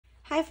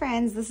Hi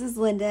friends, this is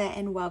Linda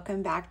and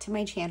welcome back to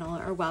my channel,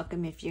 or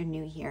welcome if you're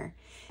new here.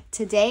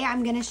 Today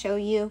I'm going to show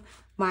you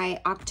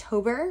my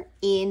October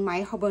in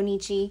my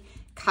Hobonichi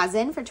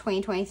Cousin for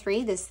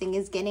 2023. This thing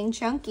is getting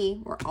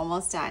chunky. We're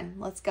almost done.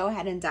 Let's go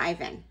ahead and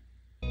dive in.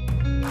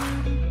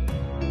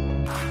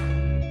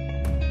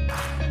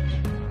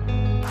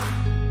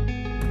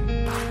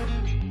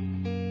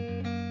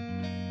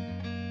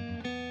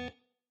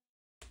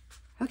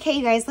 Okay,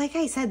 you guys, like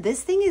I said,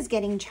 this thing is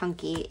getting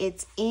chunky.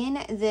 It's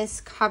in this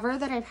cover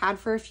that I've had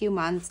for a few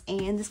months,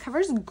 and this cover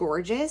is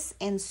gorgeous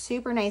and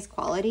super nice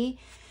quality,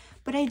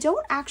 but I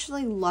don't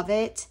actually love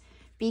it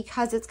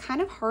because it's kind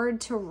of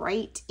hard to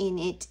write in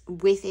it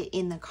with it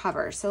in the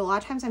cover. So a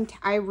lot of times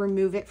I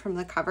remove it from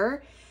the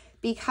cover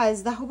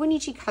because the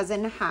Hobonichi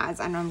Cousin has,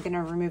 and I'm going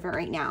to remove it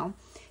right now,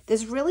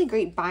 this really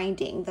great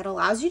binding that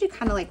allows you to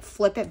kind of like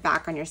flip it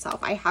back on yourself.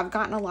 I have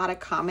gotten a lot of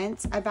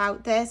comments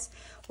about this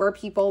where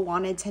people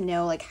wanted to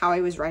know like how I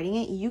was writing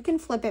it. You can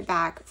flip it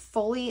back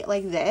fully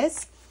like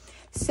this.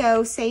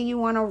 So say you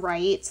want to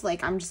write,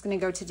 like I'm just going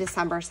to go to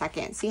December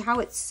 2nd. See how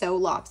it's so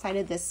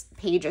lopsided? This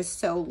page is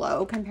so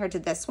low compared to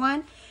this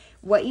one.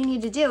 What you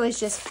need to do is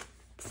just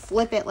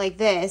flip it like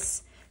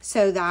this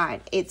so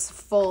that it's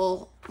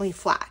fully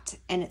flat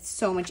and it's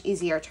so much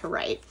easier to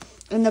write.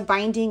 And the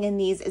binding in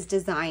these is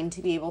designed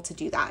to be able to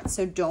do that.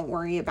 So don't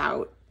worry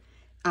about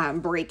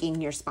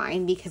breaking your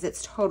spine because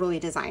it's totally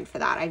designed for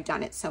that. I've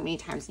done it so many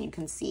times and you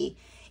can see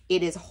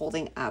it is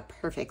holding up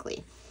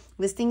perfectly.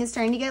 This thing is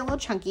starting to get a little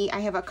chunky.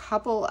 I have a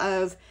couple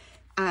of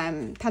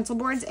pencil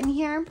boards in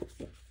here.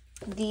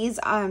 These,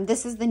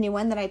 this is the new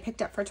one that I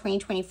picked up for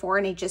 2024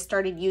 and I just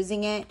started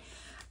using it.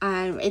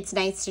 It's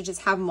nice to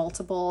just have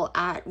multiple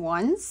at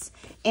once.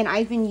 And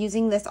I've been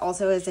using this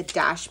also as a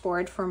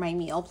dashboard for my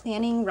meal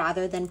planning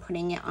rather than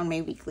putting it on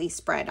my weekly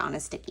spread on a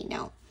sticky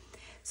note.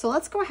 So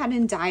let's go ahead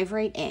and dive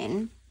right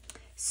in,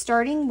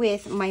 starting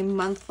with my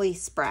monthly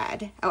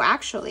spread. Oh,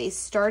 actually,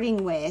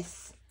 starting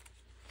with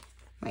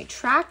my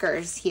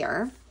trackers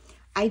here.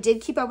 I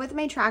did keep up with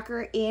my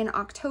tracker in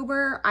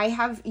October. I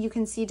have, you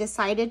can see,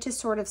 decided to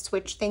sort of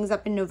switch things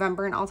up in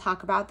November, and I'll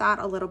talk about that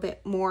a little bit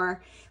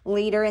more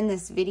later in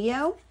this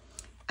video.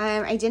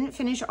 I didn't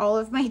finish all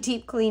of my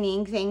deep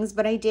cleaning things,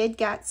 but I did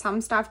get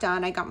some stuff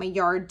done. I got my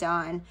yard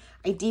done.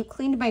 I deep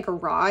cleaned my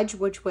garage,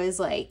 which was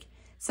like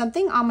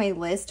something on my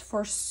list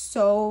for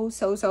so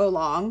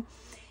long.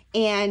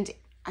 And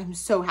I'm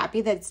so happy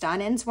that it's done.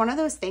 And it's one of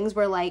those things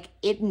where like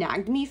it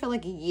nagged me for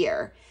like a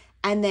year.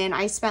 And then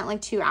I spent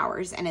like 2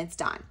 hours and it's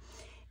done.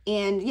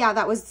 And yeah,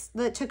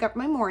 that took up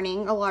my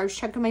morning, a large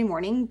chunk of my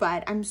morning,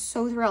 but I'm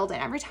so thrilled.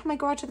 And every time I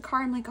go out to the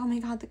car, I'm like, oh my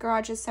God, the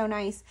garage is so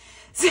nice.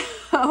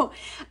 So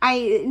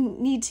I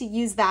need to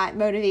use that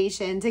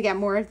motivation to get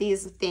more of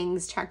these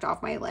things checked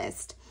off my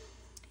list.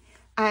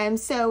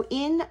 So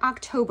in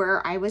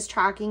October, I was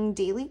tracking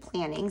daily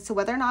planning. So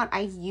whether or not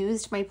I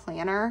used my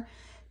planner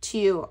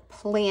to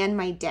plan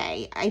my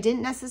day. I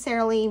didn't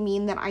necessarily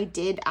mean that I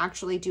did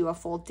actually do a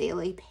full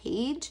daily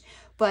page,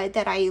 but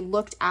that I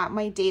looked at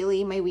my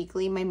daily, my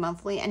weekly, my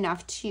monthly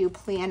enough to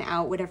plan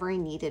out whatever I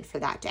needed for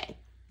that day.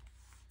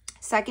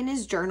 Second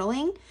is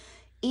journaling.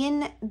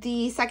 In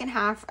the second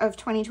half of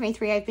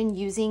 2023, I've been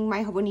using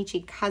my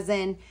Hobonichi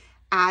Cousin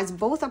as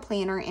both a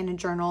planner and a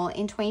journal.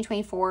 In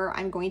 2024,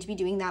 I'm going to be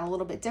doing that a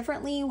little bit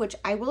differently, which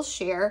I will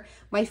share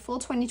my full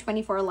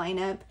 2024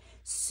 lineup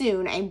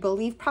soon. I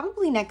believe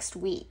probably next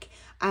week.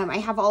 I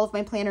have all of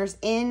my planners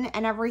in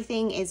and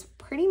everything is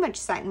pretty much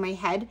set in my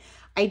head.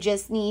 I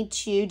just need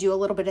to do a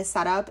little bit of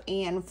setup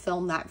and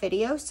film that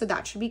video. So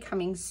that should be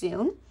coming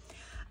soon.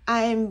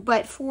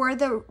 But for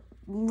the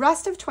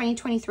rest of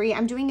 2023,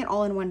 I'm doing it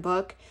all in one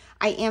book.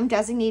 I am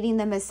designating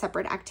them as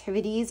separate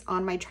activities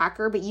on my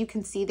tracker, but you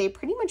can see they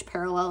pretty much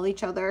parallel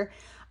each other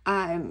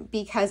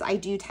because I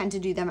do tend to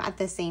do them at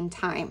the same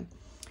time.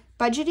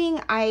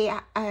 Budgeting,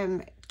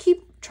 I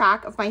keep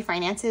track of my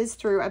finances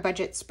through a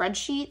budget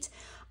spreadsheet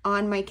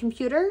on my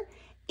computer,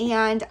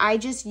 and I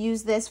just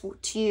use this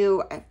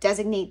to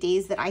designate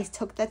days that I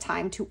took the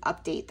time to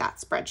update that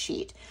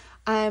spreadsheet.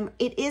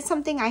 It is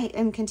something I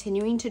am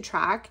continuing to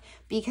track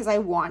because I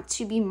want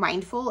to be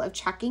mindful of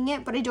checking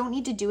it, but I don't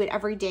need to do it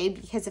every day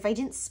because if I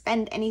didn't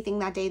spend anything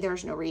that day,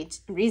 there's no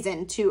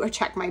reason to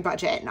check my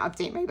budget and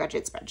update my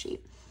budget spreadsheet.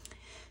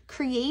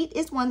 Create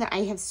is one that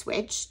I have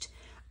switched.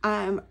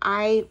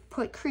 I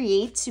put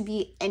create to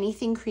be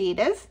anything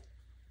creative,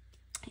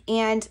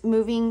 and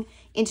moving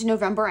into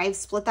November, I've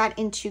split that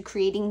into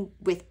creating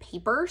with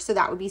paper. So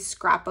that would be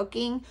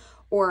scrapbooking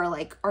or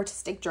like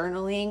artistic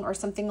journaling or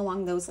something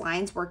along those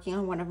lines, working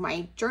on one of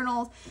my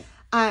journals.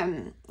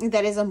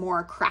 That is a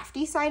more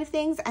crafty side of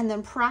things. And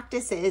then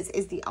practices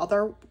is the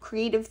other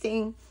creative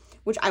thing,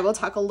 which I will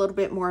talk a little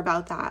bit more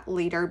about that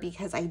later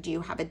because I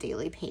do have a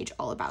daily page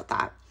all about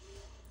that.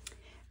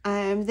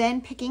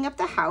 Then picking up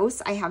the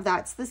house, I have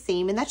that's the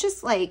same, and that's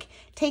just like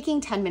taking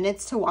 10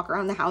 minutes to walk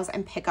around the house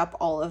and pick up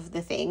all of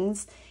the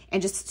things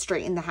and just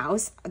straighten the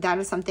house. That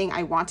is something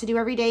I want to do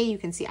every day. You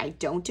can see I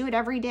don't do it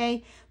every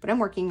day, but I'm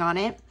working on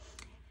it.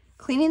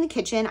 Cleaning the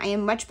kitchen, I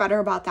am much better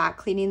about that.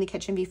 Cleaning the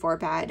kitchen before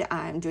bed,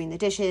 doing the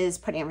dishes,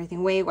 putting everything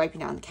away,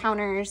 wiping down the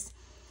counters.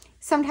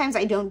 Sometimes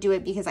I don't do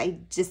it because I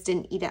just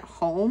didn't eat at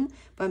home,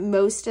 but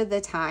most of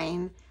the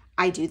time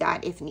I do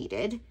that if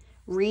needed.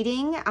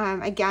 Reading,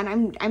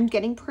 again, I'm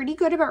getting pretty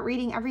good about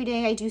reading every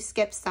day. I do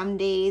skip some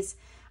days.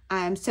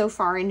 So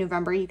far in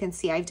November, you can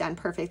see I've done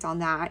perfect on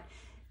that,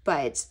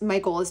 but my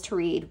goal is to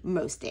read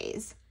most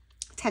days.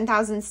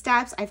 10,000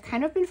 steps, I've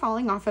kind of been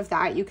falling off of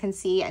that, you can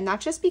see, and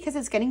that's just because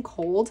it's getting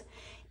cold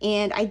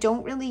and I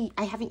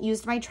haven't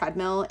used my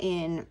treadmill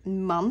in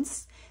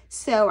months.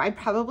 So I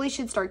probably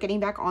should start getting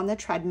back on the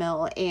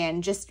treadmill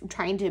and just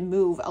trying to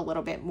move a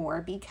little bit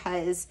more,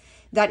 because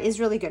that is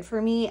really good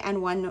for me.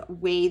 And one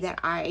way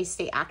that I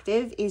stay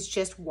active is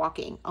just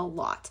walking a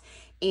lot.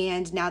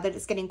 And now that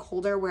it's getting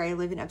colder where I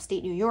live in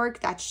upstate New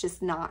York, that's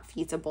just not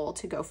feasible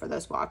to go for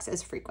those walks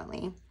as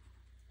frequently.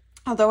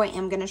 Although I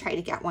am going to try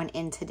to get one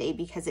in today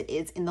because it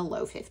is in the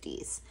low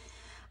 50s.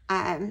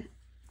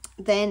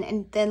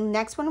 Then the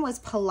next one was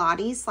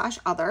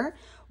Pilates/other,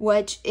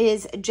 which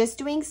is just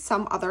doing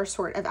some other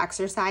sort of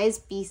exercise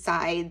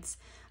besides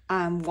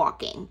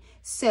walking.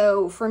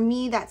 So for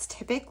me, that's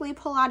typically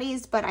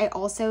Pilates, but I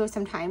also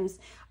sometimes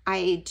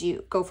I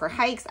do go for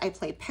hikes. I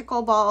play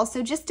pickleball.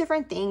 So just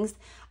different things.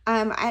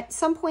 At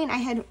some point I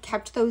had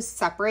kept those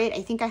separate.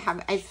 I think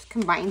I've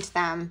combined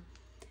them,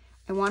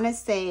 I want to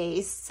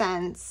say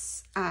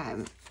since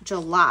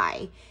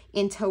July,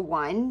 into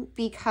one,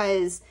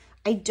 because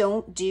I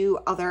don't do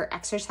other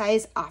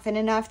exercise often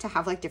enough to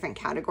have like different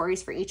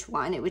categories for each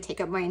one. It would take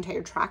up my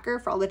entire tracker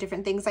for all the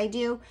different things I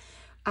do.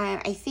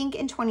 I think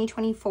in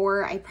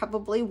 2024, I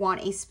probably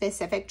want a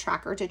specific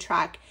tracker to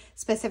track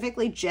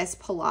specifically just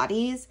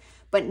Pilates,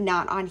 but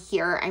not on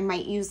here. I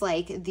might use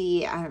like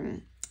the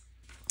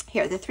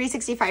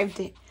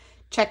 365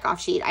 check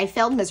off sheet. I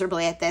failed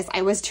miserably at this.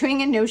 I was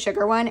doing a no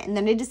sugar one, and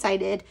then I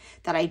decided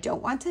that I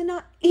don't want to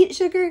not eat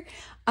sugar,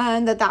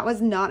 that was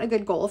not a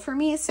good goal for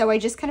me. So I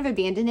just kind of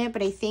abandoned it.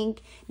 But I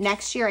think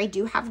next year I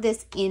do have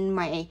this in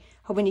my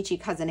Hobonichi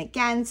Cousin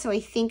again. So I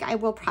think I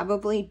will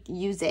probably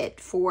use it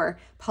for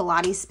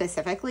Pilates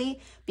specifically,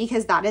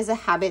 because that is a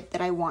habit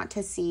that I want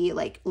to see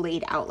like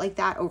laid out like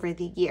that over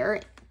the year,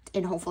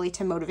 and hopefully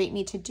to motivate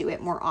me to do it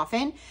more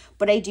often.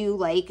 But I do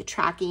like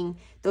tracking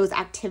those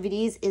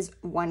activities is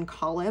one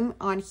column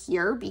on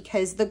here,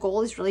 because the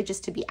goal is really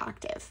just to be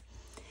active.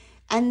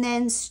 And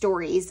then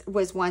stories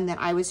was one that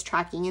I was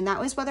tracking, and that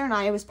was whether or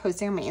not I was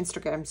posting on my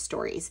Instagram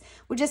stories,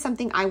 which is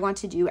something I want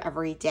to do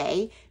every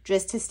day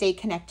just to stay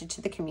connected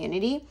to the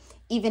community.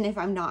 Even if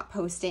I'm not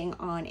posting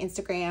on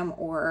Instagram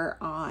or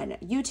on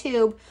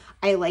YouTube,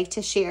 I like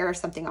to share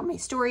something on my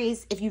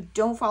stories. If you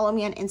don't follow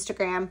me on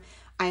Instagram,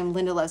 I'm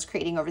Linda Loves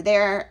Creating over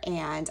there,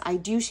 and I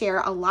do share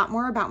a lot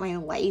more about my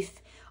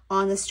life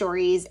on the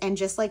stories, and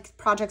just like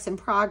projects in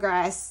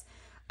progress,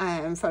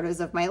 photos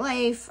of my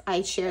life.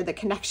 I share the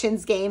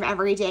connections game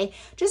every day,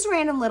 just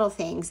random little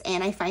things,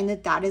 and I find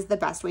that that is the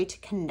best way to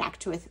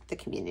connect with the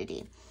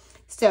community.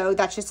 So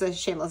that's just a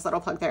shameless little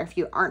plug there if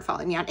you aren't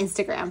following me on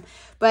Instagram.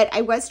 But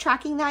I was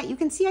tracking that. You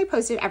can see I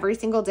posted every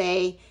single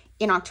day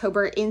in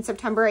October. In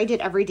September, I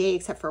did every day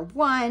except for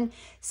one.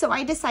 So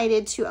I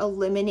decided to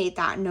eliminate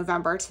that in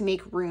November to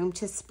make room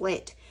to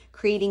split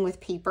creating with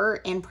paper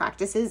and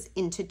practices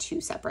into two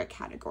separate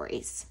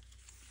categories.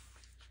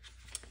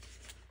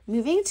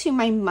 Moving to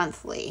my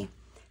monthly.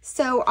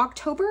 So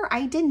October,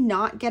 I did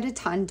not get a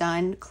ton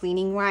done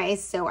cleaning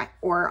wise.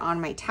 Or on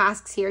my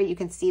tasks here, you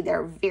can see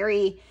they're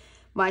very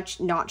much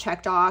not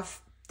checked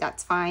off.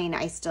 That's fine.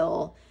 I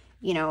still,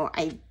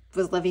 I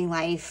was living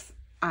life.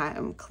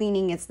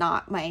 Cleaning is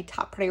not my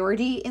top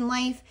priority in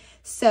life.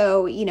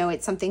 So,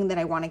 it's something that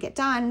I want to get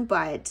done,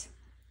 but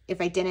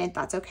if I didn't,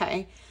 that's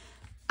okay.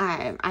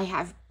 I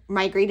have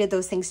migrated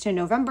those things to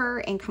November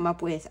and come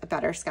up with a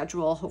better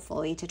schedule,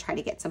 hopefully, to try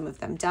to get some of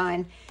them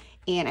done.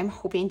 And I'm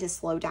hoping to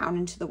slow down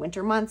into the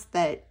winter months,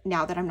 that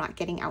now that I'm not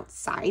getting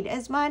outside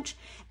as much,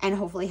 and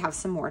hopefully have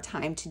some more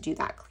time to do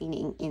that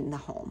cleaning in the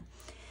home.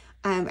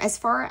 As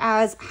far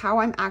as how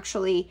I'm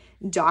actually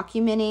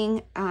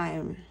documenting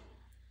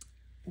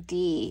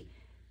the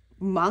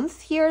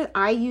month here,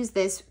 I use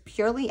this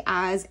purely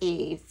as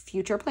a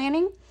future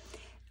planning.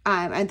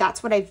 And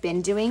that's what I've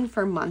been doing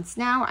for months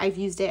now. I've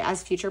used it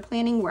as future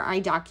planning, where I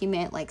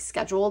document like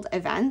scheduled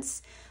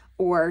events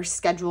or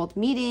scheduled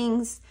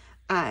meetings.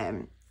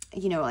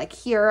 Like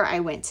here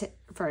I went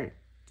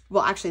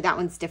actually that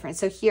one's different.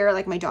 So here,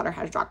 like my daughter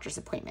had a doctor's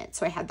appointment,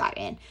 so I had that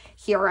in.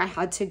 Here I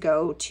had to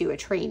go to a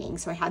training,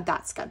 so I had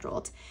that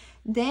scheduled.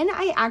 Then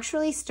I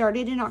actually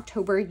started in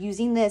October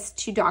using this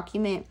to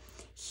document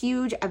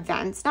huge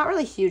events, not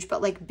really huge,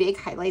 but like big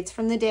highlights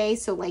from the day.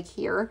 So like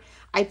here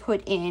I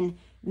put in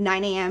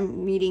 9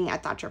 a.m. meeting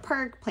at Thatcher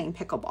Park playing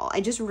pickleball.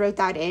 I just wrote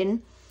that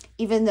in,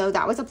 even though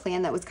that was a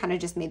plan that was kind of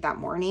just made that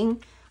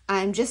morning,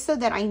 just so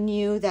that I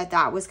knew that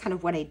that was kind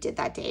of what I did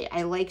that day.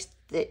 I liked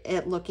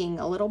it looking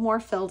a little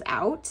more filled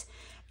out,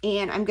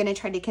 and I'm going to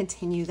try to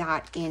continue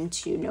that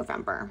into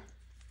November.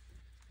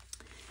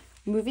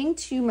 Moving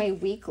to my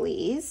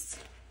weeklies,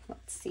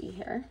 let's see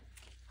here.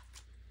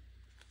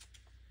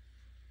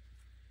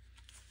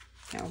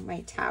 no,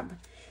 my tab.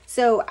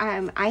 So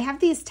I have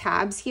these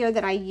tabs here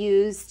that I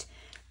used,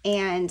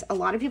 and a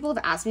lot of people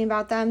have asked me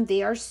about them.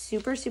 They are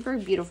super, super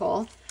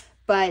beautiful,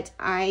 but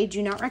I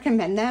do not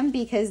recommend them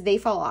because they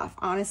fall off.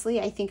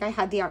 Honestly, I think I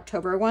had the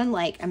October one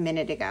like a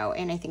minute ago,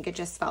 and I think it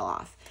just fell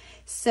off.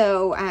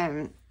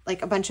 So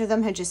like a bunch of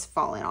them had just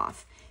fallen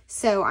off.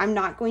 So I'm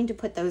not going to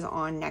put those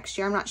on next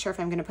year. I'm not sure if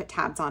I'm going to put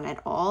tabs on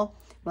at all.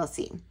 We'll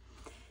see.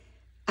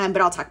 But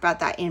I'll talk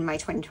about that in my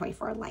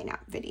 2024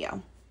 lineup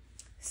video.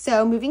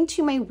 So moving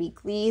to my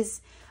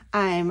weeklies,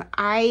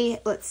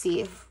 let's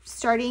see,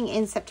 starting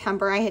in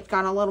September, I had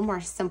gone a little more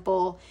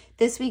simple.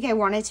 This week I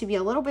wanted to be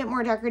a little bit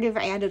more decorative.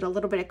 I added a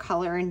little bit of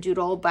color and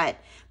doodle, but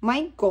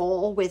my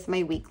goal with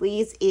my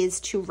weeklies is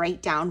to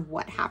write down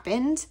what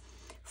happened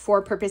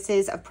for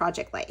purposes of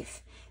Project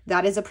Life.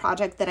 That is a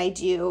project that I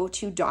do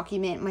to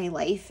document my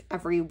life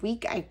every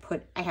week. I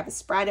have a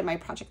spread in my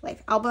Project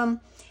Life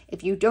album.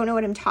 If you don't know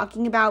what I'm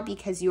talking about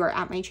because you are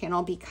at my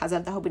channel because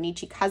of the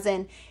Hobonichi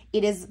Cousin,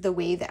 it is the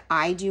way that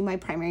I do my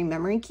primary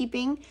memory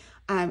keeping,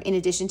 in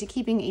addition to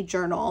keeping a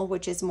journal,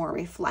 which is more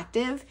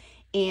reflective.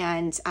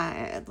 And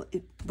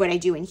what I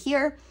do in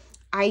here,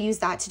 I use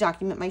that to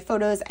document my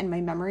photos and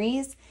my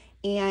memories.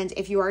 And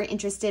if you are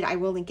interested, I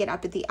will link it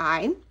up at the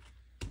eye.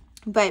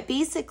 But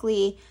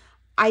basically,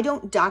 I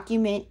don't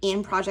document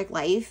in Project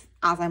Life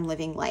as I'm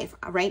living life.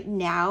 Right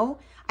now,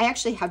 I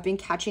actually have been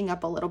catching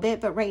up a little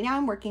bit, but right now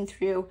I'm working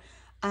through,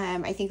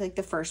 I think like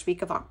the first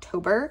week of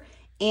October,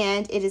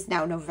 and it is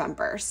now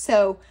November.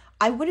 So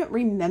I wouldn't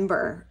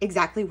remember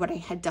exactly what I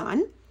had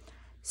done.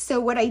 So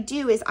what I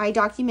do is I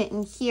document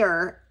in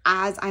here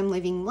as I'm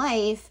living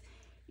life,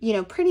 you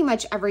know, pretty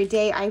much every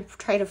day I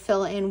try to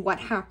fill in what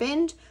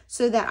happened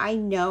so that I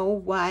know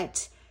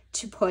what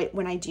to put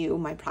when I do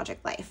my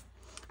Project Life.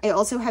 I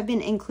also have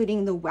been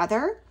including the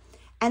weather.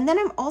 And then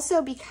I'm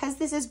also, because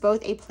this is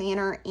both a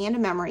planner and a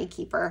memory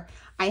keeper,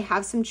 I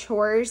have some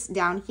chores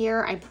down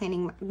here. I'm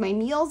planning, my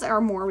meals are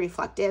more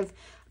reflective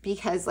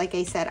because like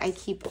I said, I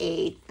keep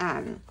a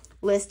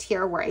list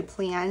here where I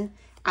plan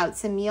out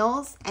some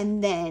meals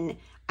and then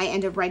I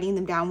end up writing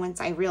them down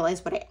once I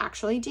realize what I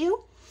actually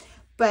do.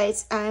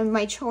 But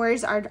my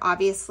chores are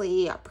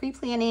obviously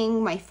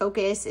pre-planning. My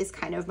focus is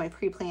kind of my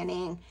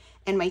pre-planning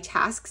and my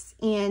tasks,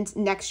 and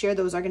next year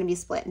those are going to be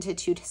split into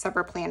 2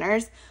 separate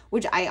planners,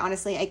 which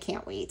I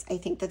can't wait. I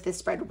think that this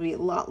spread will be a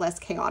lot less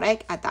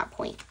chaotic at that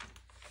point.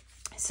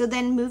 So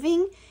then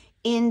moving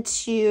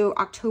into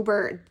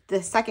October,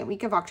 the second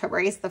week of October,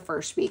 I guess the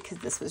first week, because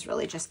this was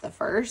really just the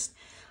first,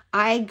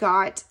 I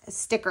got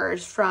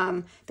stickers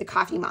from the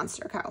Coffee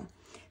Monsterz Co.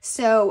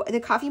 So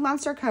the Coffee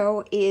Monsterz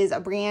Co. is a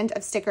brand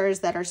of stickers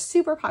that are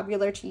super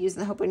popular to use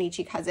in the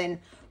Hobonichi Cousin,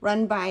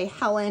 run by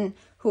Helen,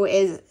 who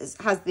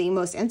has the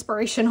most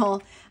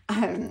inspirational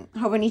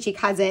Hobonichi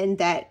Cousin,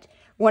 that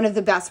one of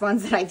the best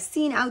ones that I've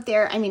seen out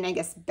there. I mean, I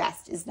guess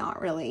best is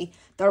not really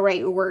the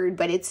right word,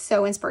 but it's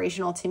so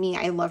inspirational to me.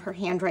 I love her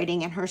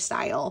handwriting and her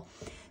style.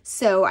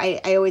 So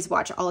I always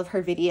watch all of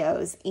her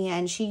videos,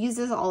 and she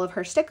uses all of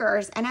her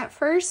stickers. And at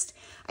first,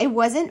 I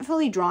wasn't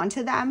fully drawn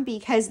to them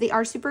because they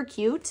are super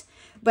cute,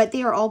 but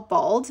they are all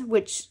bald,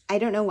 which I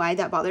don't know why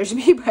that bothers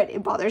me, but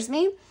it bothers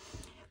me.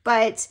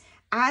 But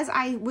as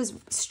I was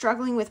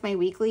struggling with my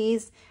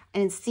weeklies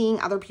and seeing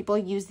other people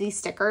use these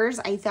stickers,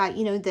 I thought,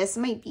 you know, this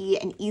might be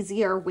an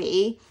easier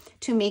way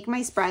to make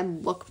my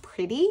spread look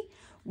pretty,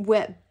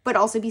 but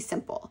also be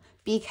simple.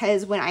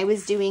 Because when I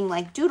was doing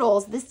like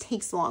doodles, this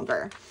takes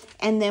longer.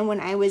 And then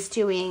when I was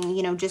doing,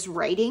 you know, just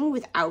writing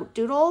without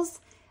doodles,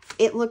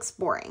 it looks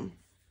boring.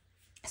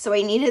 So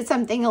I needed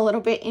something a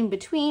little bit in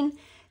between.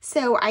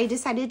 So I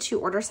decided to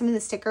order some of the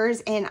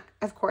stickers, and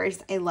of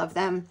course I love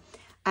them.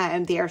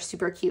 They are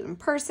super cute in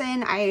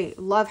person. I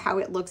love how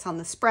it looks on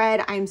the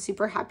spread. I'm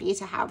super happy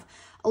to have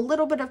a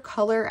little bit of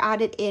color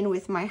added in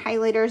with my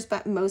highlighters,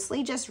 but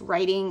mostly just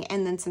writing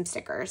and then some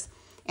stickers.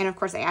 And of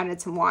course I added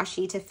some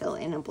washi to fill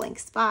in a blank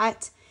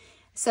spot.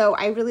 So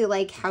I really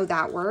like how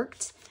that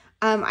worked.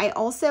 I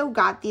also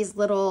got these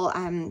little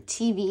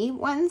TV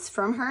ones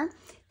from her.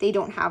 They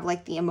don't have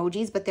like the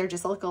emojis, but they're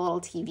just like a little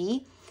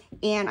TV.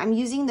 And I'm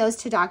using those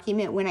to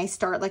document when I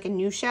start like a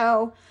new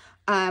show,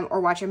 or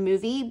watch a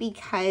movie,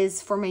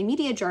 because for my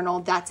media journal,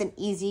 that's an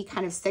easy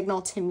kind of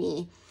signal to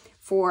me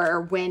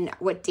for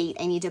what date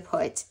I need to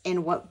put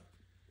and what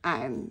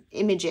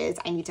images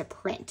I need to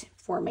print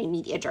for my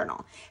media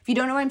journal. If you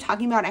don't know what I'm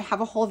talking about, I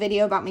have a whole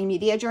video about my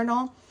media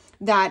journal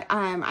that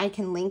I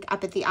can link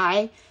up at the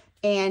eye,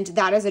 and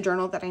that is a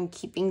journal that I'm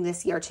keeping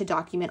this year to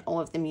document all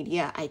of the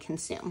media I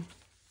consume.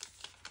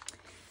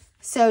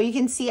 So you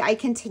can see I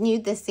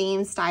continued the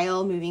same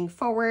style moving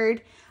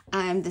forward.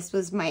 This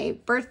was my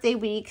birthday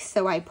week,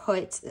 so I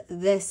put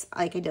this,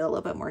 like I did a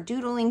little bit more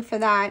doodling for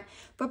that,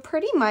 but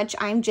pretty much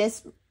I'm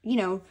just, you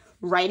know,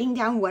 writing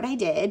down what I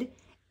did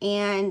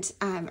and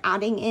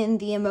adding in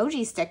the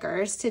emoji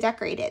stickers to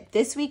decorate it.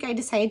 This week I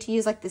decided to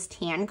use like this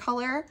tan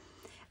color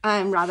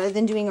rather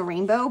than doing a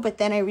rainbow, but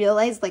then I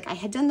realized like I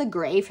had done the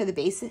gray for the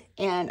base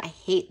and I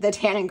hate the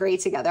tan and gray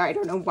together. I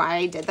don't know why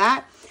I did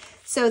that.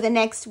 So the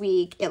next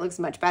week it looks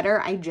much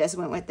better. I just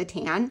went with the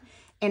tan.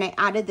 and I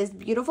added this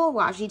beautiful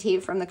washi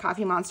tape from the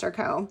Coffee Monsterz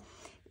Co.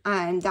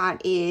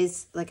 That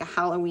is like a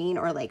Halloween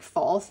or like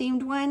fall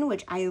themed one,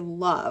 which I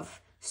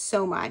love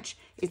so much.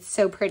 It's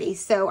so pretty.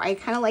 So I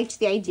kind of liked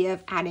the idea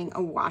of adding a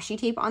washi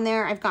tape on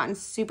there. I've gotten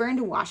super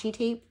into washi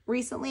tape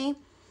recently,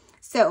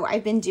 so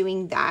I've been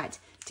doing that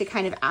to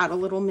kind of add a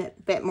little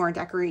bit more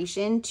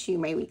decoration to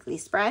my weekly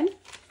spread.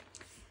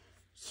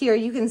 Here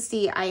you can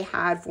see I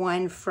have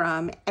one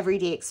from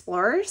Everyday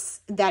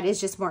Explorers that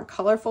is just more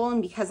colorful,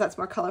 and because that's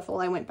more colorful,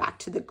 I went back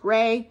to the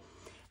gray,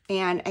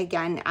 and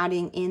again,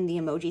 adding in the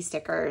emoji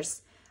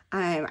stickers.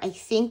 I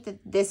think that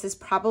this is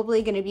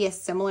probably going to be a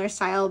similar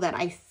style that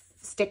I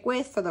stick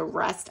with for the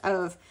rest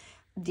of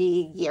the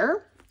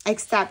year,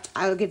 except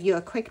I'll give you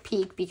a quick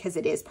peek because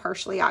it is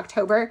partially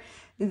October.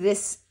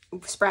 This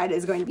spread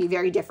is going to be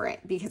very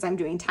different because I'm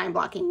doing time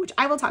blocking, which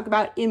I will talk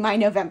about in my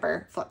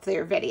November flip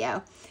through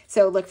video.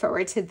 So look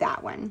forward to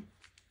that one.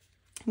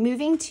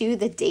 Moving to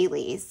the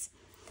dailies.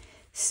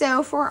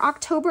 So for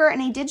October,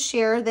 and I did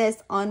share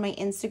this on my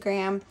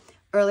Instagram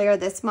earlier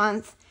this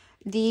month,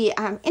 the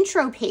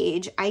intro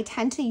page I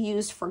tend to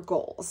use for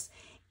goals.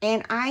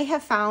 And I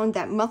have found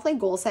that monthly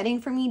goal setting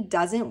for me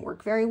doesn't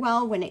work very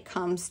well when it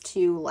comes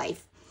to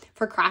life.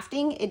 For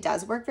crafting, it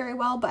does work very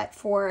well, but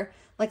for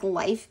like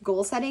life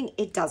goal setting,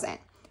 it doesn't,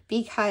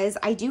 because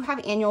I do have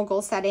annual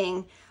goal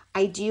setting.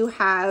 I do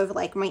have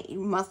like my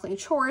monthly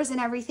chores and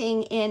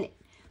everything. And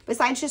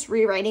besides just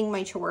rewriting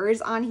my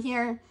chores on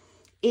here,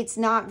 it's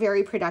not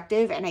very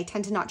productive, and I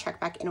tend to not check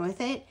back in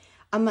with it.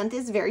 A month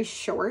is very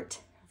short.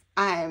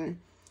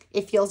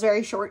 It feels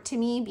very short to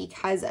me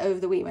because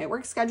of the way my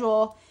work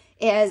schedule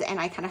is, and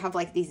I kind of have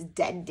like these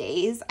dead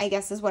days, I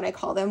guess is what I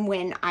call them,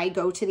 when I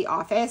go to the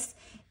office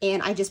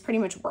and I just pretty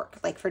much work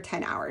like for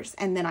 10 hours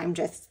and then I'm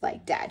just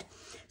like dead.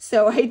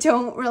 So I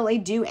don't really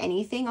do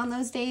anything on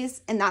those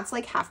days, and that's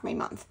like half my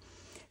month.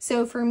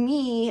 So for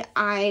me,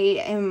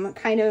 I am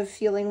kind of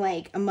feeling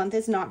like a month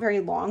is not very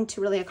long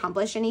to really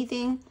accomplish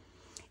anything,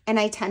 and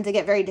I tend to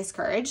get very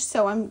discouraged.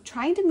 So I'm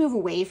trying to move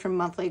away from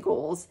monthly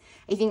goals.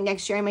 I think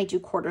next year I might do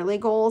quarterly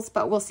goals,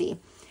 but we'll see.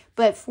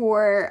 But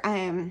for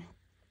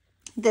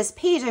this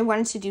page, I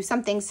wanted to do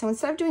something. So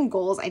instead of doing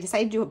goals, I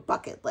decided to do a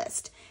bucket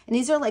list. And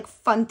these are like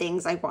fun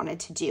things I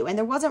wanted to do. And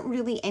there wasn't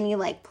really any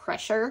like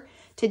pressure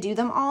to do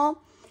them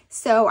all.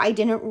 So I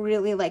didn't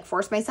really like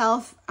force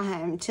myself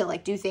to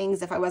like do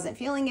things if I wasn't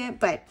feeling it.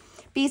 But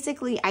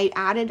basically I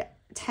added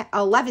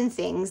 11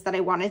 things that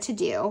I wanted to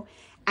do.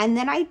 And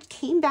then I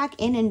came back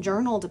in and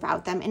journaled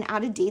about them and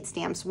added date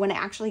stamps when I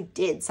actually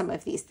did some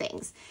of these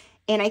things.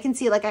 And I can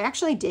see like I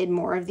actually did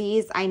more of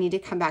these. I need to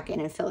come back in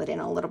and fill it in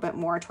a little bit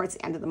more. Towards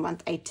the end of the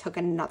month, I took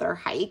another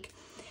hike.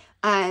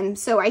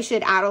 So I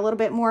should add a little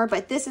bit more,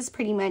 but this is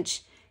pretty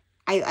much,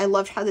 I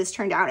loved how this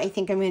turned out. I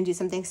think I'm going to do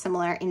something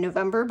similar in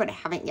November, but I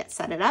haven't yet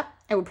set it up.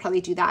 I will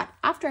probably do that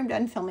after I'm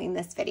done filming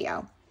this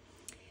video.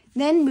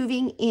 Then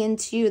moving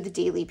into the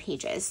daily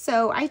pages.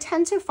 So I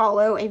tend to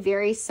follow a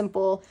very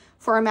simple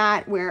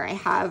format where I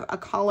have a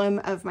column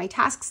of my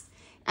tasks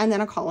and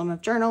then a column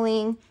of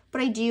journaling, but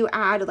I do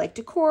add like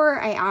decor,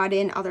 I add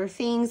in other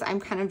things. I'm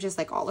kind of just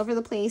like all over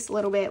the place a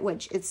little bit,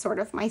 which is sort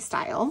of my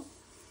style.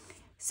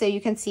 So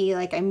you can see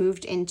like I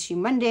moved into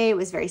Monday, it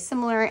was very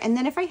similar. And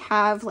then if I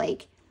have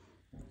like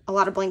a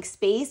lot of blank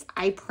space,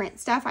 I print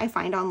stuff I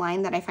find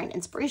online that I find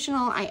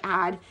inspirational. I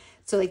add,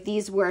 so like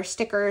these were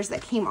stickers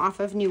that came off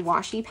of new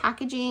washi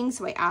packaging.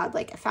 So I add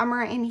like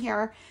ephemera in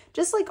here,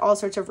 just like all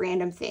sorts of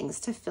random things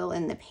to fill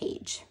in the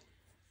page.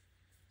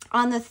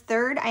 On the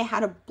 3rd, I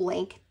had a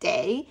blank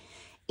day,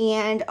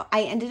 and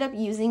I ended up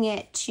using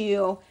it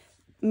to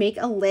make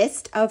a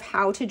list of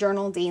how to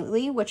journal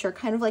daily, which are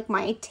kind of like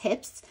my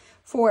tips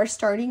for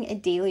starting a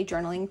daily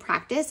journaling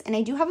practice. And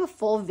I do have a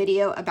full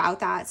video about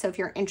that. So if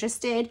you're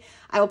interested,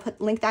 I will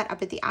link that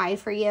up at the eye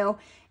for you.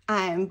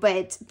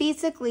 But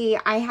basically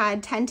I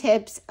had 10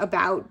 tips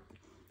about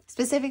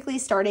specifically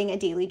starting a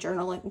daily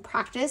journaling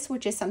practice,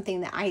 which is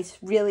something that I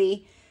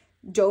really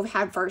dove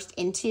headfirst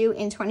into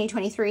in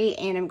 2023,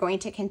 and I'm going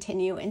to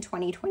continue in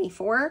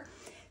 2024.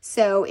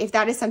 So if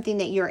that is something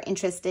that you're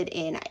interested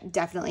in,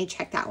 definitely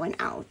check that one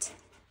out.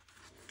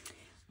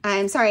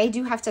 I'm sorry, I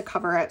do have to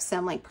cover up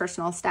some like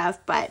personal stuff,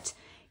 but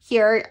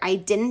here I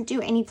didn't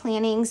do any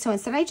planning. So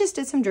instead I just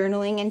did some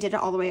journaling and did it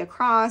all the way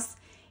across.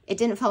 It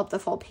didn't fill up the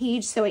full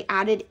page. So I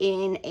added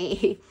in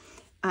a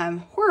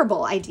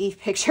horrible ID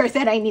picture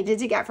that I needed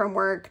to get from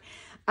work.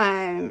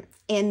 And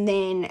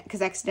then,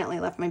 because I accidentally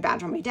left my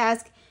badge on my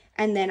desk.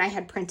 And then I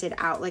had printed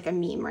out like a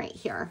meme right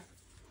here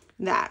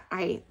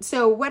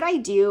so what I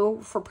do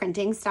for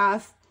printing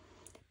stuff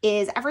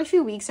is every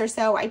few weeks or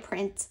so, I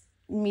print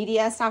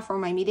media stuff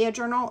from my media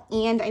journal,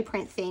 and I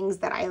print things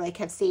that I like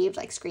have saved,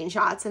 like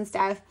screenshots and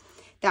stuff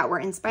that were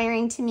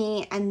inspiring to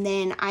me. And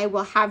then I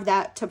will have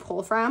that to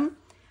pull from.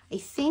 I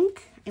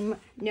think,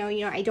 no,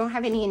 I don't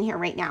have any in here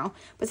right now,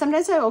 but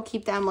sometimes I will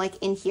keep them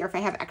like in here if I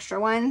have extra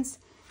ones.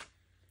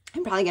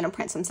 I'm probably going to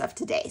print some stuff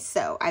today,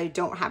 so I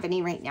don't have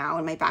any right now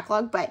in my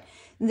backlog, but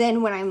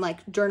then when I'm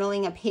like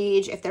journaling a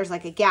page, if there's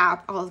like a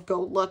gap, I'll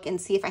go look and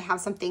see if I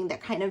have something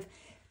that kind of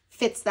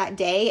fits that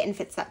day and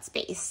fits that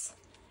space.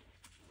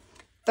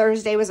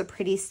 Thursday was a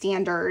pretty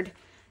standard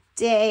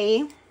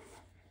day.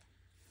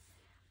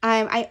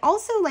 I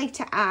also like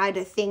to add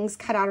things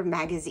cut out of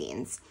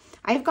magazines.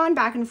 I've gone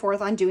back and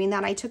forth on doing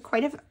that. I took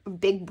quite a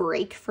big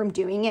break from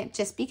doing it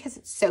just because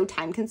it's so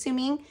time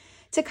consuming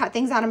to cut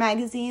things out of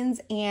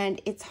magazines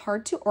and it's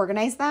hard to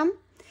organize them.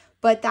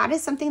 But that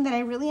is something that I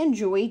really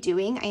enjoy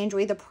doing. I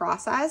enjoy the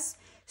process.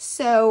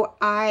 So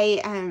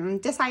I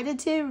decided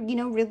to,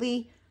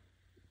 really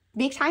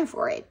make time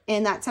for it.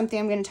 And that's something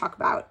I'm going to talk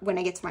about when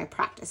I get to my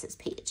practices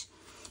page.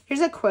 Here's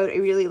a quote I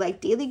really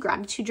like. Daily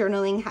gratitude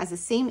journaling has the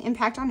same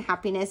impact on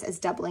happiness as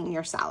doubling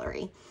your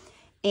salary.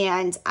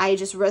 And I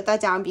just wrote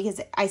that down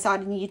because I saw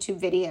it in a YouTube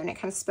video and it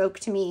kind of spoke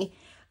to me.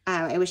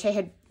 I wish I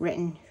had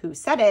written who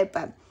said it,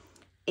 but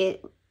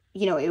it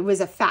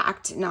was a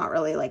fact, not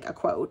really like a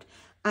quote.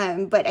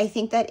 But I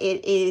think that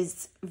it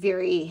is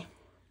very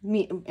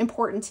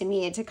important to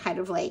me to kind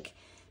of like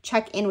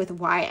check in with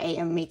why I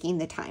am making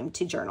the time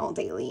to journal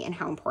daily and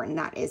how important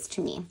that is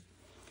to me.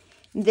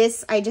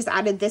 This, I just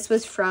added, this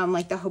was from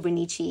like the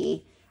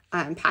Hobonichi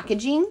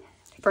packaging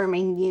for my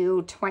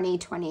new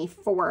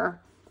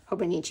 2024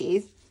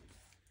 Hobonichis.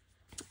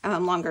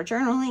 Longer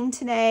journaling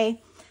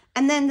today.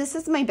 And then this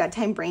is my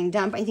bedtime brain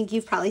dump. I think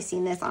you've probably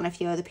seen this on a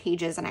few of the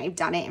pages and I've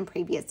done it in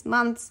previous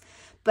months.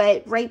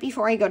 But right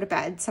before I go to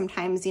bed,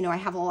 sometimes, I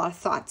have a lot of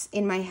thoughts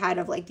in my head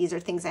of like, these are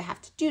things I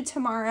have to do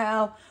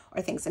tomorrow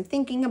or things I'm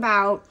thinking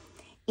about.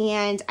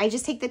 And I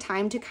just take the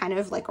time to kind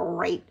of like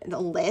write the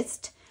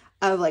list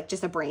of like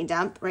just a brain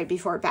dump right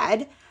before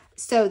bed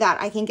so that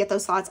I can get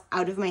those thoughts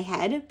out of my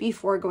head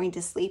before going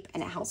to sleep.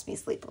 And it helps me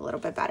sleep a little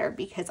bit better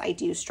because I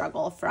do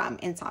struggle from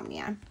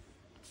insomnia.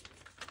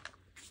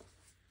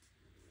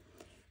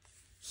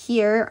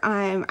 Here,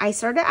 I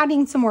started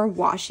adding some more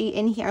washi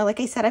in here. Like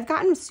I said, I've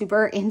gotten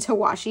super into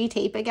washi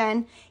tape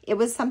again. It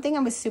was something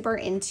I was super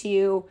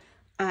into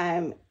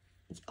a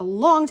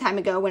long time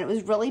ago when it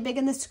was really big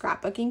in the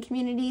scrapbooking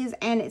communities,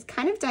 and it's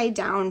kind of died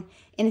down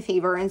in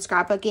favor in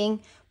scrapbooking,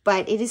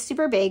 but it is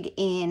super big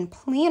in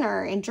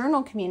planner and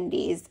journal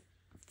communities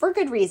for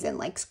good reason.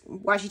 Like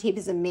washi tape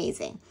is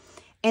amazing.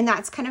 And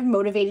that's kind of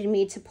motivated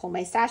me to pull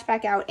my stash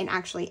back out and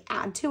actually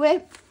add to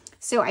it.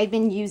 So I've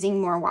been using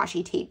more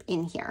washi tape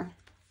in here.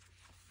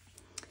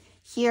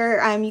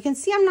 Here, you can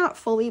see I'm not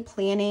fully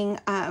planning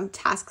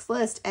tasks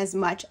list as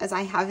much as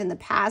I have in the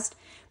past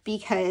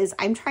because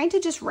I'm trying to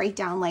just write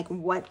down like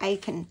what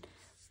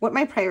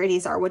my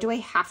priorities are. What do I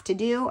have to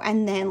do?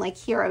 And then like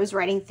here I was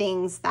writing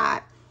things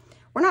that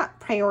were not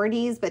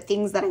priorities, but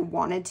things that I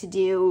wanted to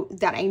do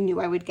that I knew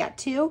I would get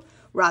to,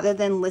 rather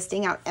than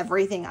listing out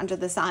everything under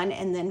the sun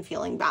and then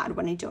feeling bad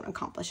when I don't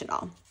accomplish it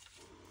all.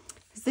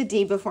 It's the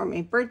day before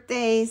my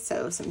birthday,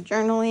 so some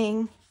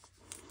journaling.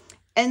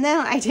 And then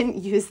I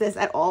didn't use this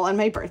at all on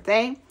my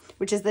birthday,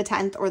 which is the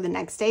 10th or the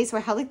next day. So I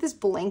had like this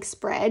blank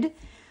spread.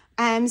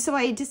 So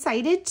I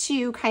decided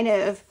to kind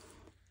of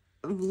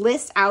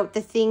list out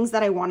the things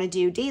that I want to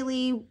do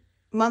daily,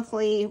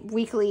 monthly,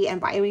 weekly,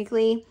 and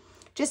bi-weekly,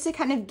 just to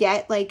kind of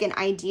get like an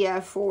idea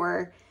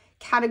for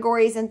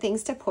categories and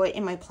things to put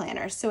in my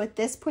planner. So at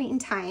this point in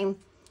time,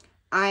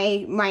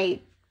 my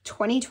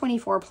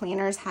 2024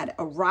 planners had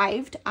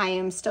arrived. I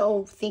am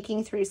still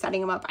thinking through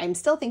setting them up. I'm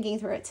still thinking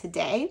through it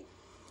today,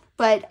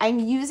 but I'm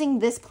using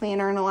this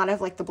planner and a lot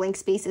of like the blank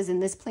spaces in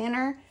this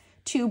planner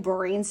to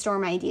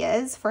brainstorm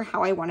ideas for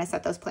how I want to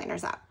set those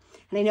planners up.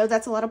 And I know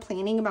that's a lot of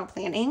planning about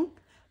planning,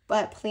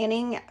 but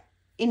planning,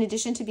 in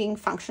addition to being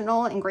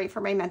functional and great for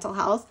my mental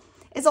health,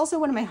 is also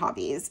one of my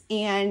hobbies.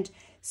 And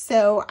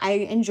so I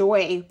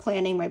enjoy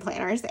planning my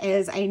planners,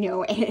 as I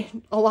know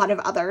a lot of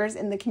others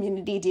in the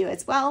community do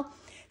as well.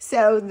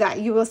 So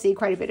that you will see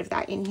quite a bit of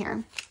that in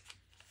here.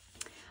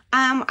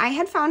 I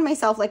had found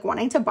myself like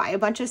wanting to buy a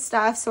bunch of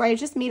stuff. So I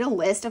just made a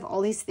list of all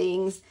these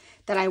things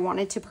that I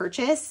wanted to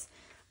purchase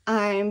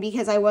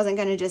because I wasn't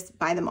going to just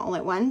buy them all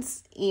at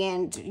once.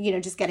 And, you know,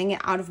 just getting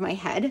it out of my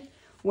head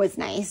was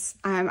nice.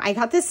 I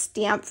got this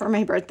stamp for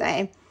my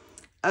birthday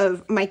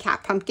of my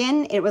cat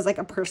Pumpkin. It was like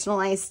a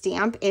personalized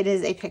stamp. It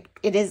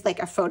is like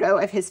a photo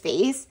of his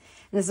face.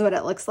 And this is what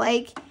it looks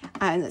like.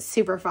 It's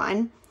super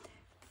fun.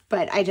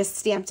 But I just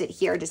stamped it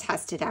here to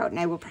test it out. And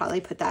I will probably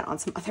put that on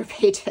some other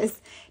pages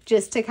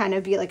just to kind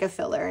of be like a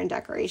filler and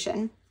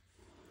decoration.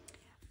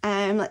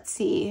 Let's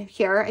see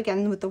here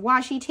again with the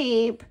washi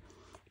tape,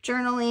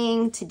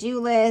 journaling, to-do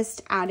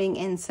list, adding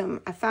in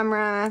some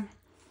ephemera.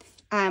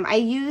 I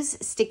use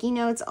sticky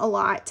notes a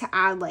lot to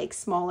add like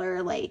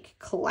smaller like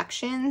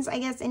collections, I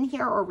guess, in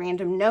here, or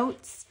random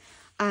notes.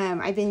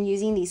 I've been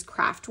using these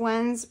craft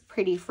ones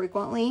pretty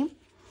frequently.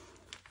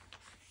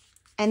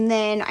 And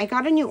then I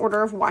got a new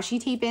order of washi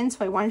tape in,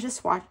 so I wanted to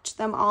swatch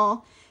them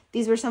all.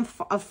 These were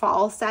a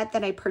fall set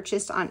that I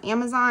purchased on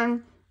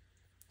Amazon.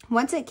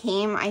 Once it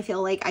came, I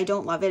feel like I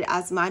don't love it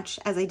as much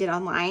as I did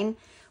online.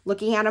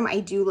 Looking at them, I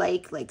do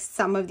like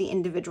some of the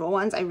individual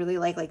ones. I really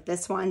like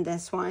this one,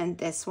 this one,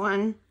 this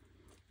one.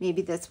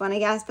 Maybe this one, I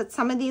guess. But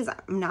some of these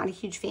I'm not a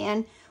huge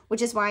fan,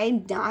 which is why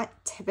I'm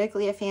not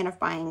typically a fan of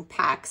buying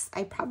packs.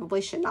 I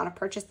probably should not have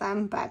purchased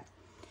them, but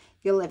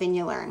you live and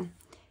you learn.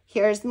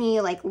 Here's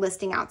me like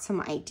listing out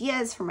some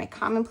ideas for my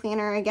common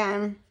planner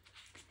again.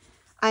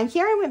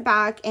 Here I went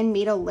back and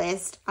made a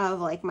list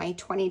of like my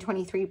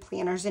 2023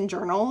 planners and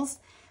journals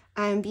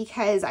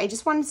because I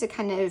just wanted to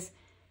kind of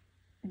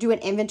do an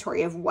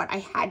inventory of what I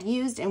had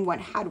used and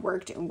what had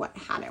worked and what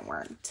hadn't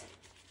worked.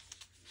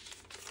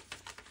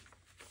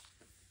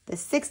 The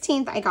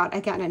 16th, I got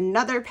again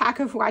another pack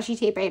of washi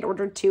tape. I had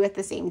ordered 2 at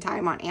the same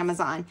time on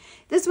Amazon.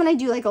 This one I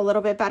do like a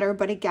little bit better,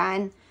 but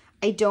again,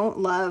 I don't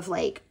love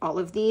like all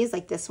of these.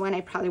 Like this one I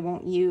probably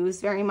won't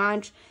use very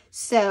much.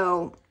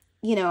 So,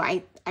 you know,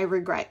 I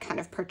regret kind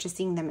of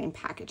purchasing them in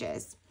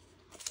packages.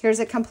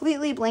 Here's a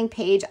completely blank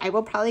page. I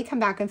will probably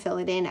come back and fill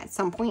it in at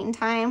some point in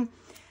time.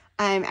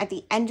 At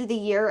the end of the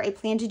year, I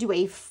plan to do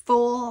a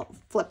full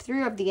flip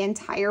through of the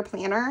entire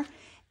planner.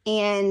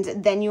 And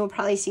then you will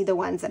probably see the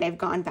ones that I've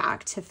gone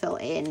back to fill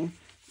in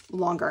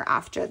longer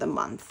after the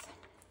month.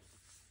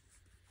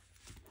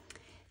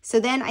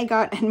 So then I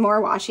got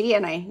more washi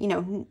and I, you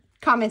know,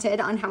 commented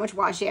on how much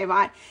washi I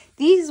bought.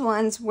 These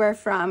ones were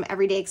from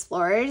Everyday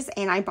Explorers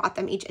and I bought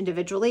them each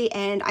individually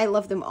and I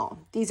love them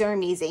all. These are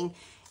amazing.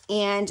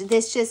 And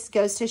this just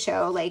goes to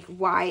show like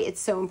why it's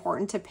so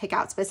important to pick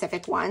out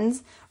specific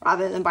ones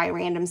rather than buy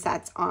random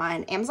sets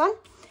on Amazon.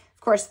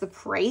 Of course, the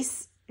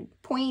price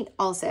point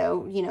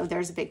also, you know,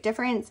 there's a big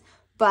difference,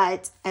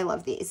 but I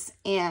love these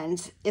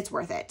and it's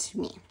worth it to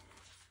me.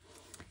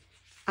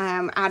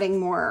 Adding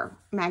more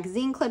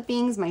magazine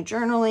clippings, my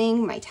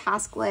journaling, my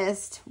task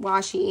list,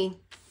 washi.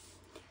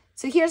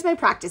 So here's my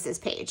practices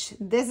page.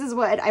 This is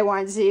what I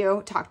wanted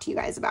to talk to you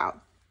guys about.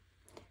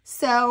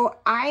 So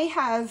I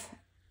have,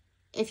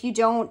 if you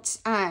don't,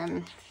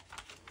 I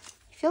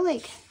feel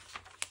like,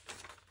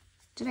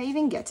 did I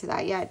even get to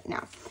that yet?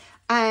 No.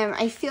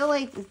 I feel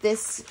like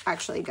this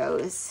actually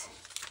goes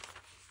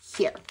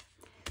here.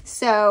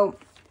 So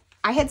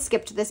I had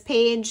skipped this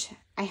page.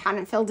 I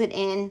hadn't filled it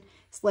in.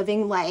 It's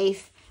living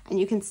life. And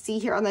you can see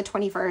here on the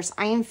 21st,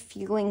 I am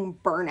feeling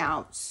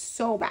burnout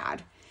so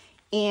bad.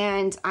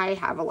 And I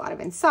have a lot of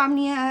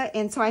insomnia.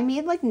 And so I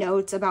made like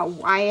notes about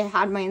why I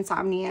had my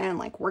insomnia and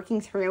like working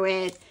through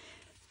it.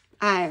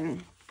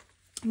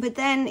 But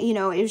then, you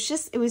know, it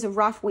was a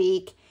rough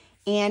week.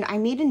 And I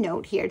made a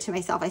note here to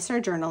myself. I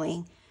started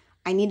journaling.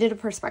 I needed a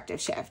perspective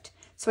shift.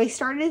 So I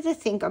started to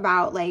think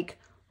about like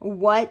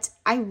what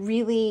I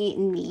really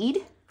need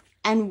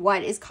and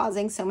what is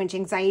causing so much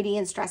anxiety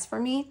and stress for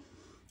me.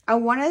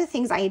 One of the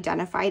things I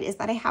identified is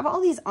that I have all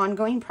these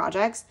ongoing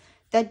projects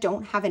that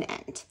don't have an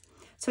end.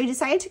 So I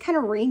decided to kind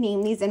of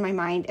rename these in my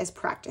mind as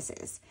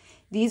practices.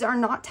 These are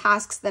not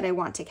tasks that I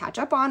want to catch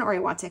up on or I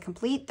want to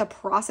complete. The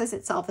process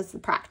itself is the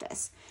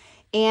practice.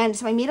 And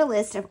so I made a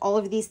list of all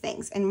of these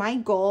things. And my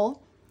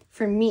goal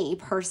for me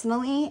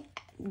personally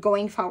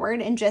going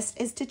forward and just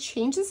is to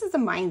change this as a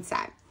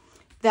mindset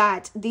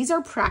that these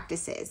are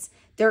practices.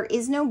 There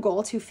is no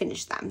goal to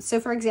finish them. So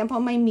for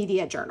example, my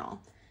media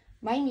journal.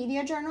 My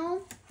media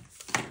journal,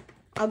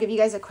 I'll give you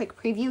guys a quick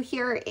preview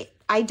here.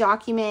 I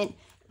document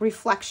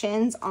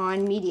reflections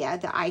on media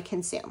that I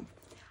consume.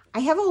 I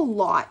have a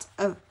lot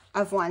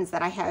of ones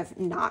that I have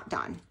not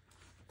done.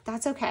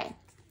 That's okay.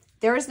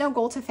 There is no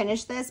goal to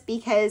finish this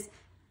because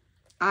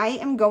I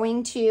am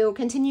going to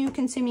continue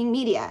consuming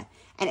media.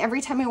 And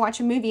every time I watch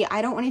a movie,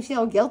 I don't want to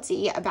feel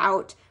guilty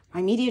about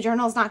my media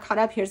journal is not caught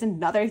up. Here's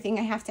another thing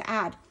I have to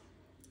add.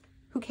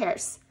 Who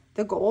cares?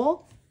 The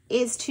goal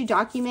is to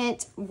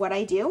document what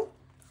I do.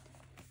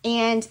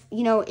 And,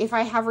 you know, if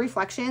I have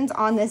reflections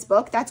on this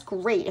book, that's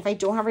great. If I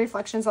don't have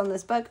reflections on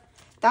this book,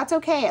 that's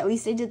okay. At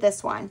least I did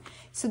this one.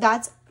 So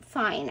that's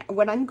fine.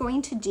 What I'm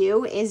going to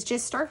do is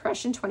just start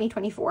fresh in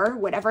 2024.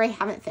 Whatever I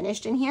haven't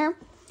finished in here,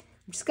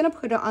 I'm just going to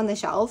put it on the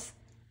shelf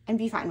and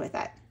be fine with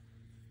it.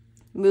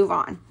 Move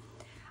on.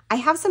 I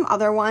have some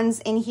other ones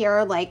in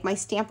here, like my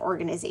stamp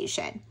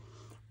organization.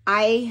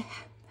 I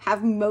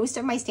have most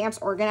of my stamps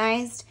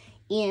organized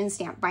in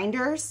stamp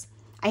binders.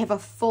 I have a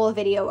full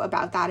video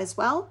about that as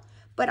well,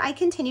 but I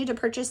continue to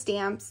purchase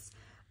stamps.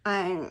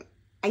 I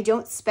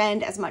don't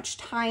spend as much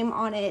time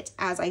on it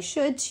as I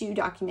should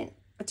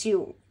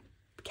to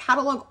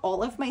catalog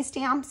all of my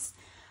stamps.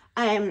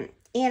 And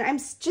I'm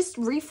just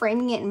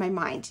reframing it in my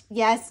mind.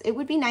 Yes, it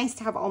would be nice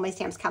to have all my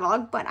stamps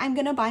cataloged, but I'm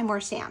gonna buy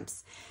more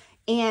stamps.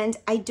 And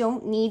I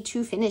don't need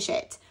to finish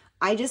it.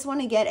 I just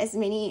want to get as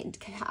many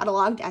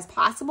cataloged as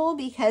possible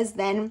because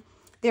then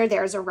they're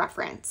there as a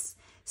reference.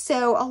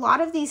 So a lot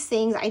of these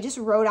things, I just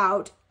wrote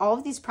out all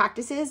of these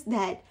practices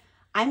that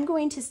I'm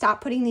going to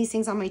stop putting these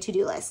things on my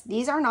to-do list.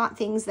 These are not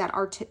things that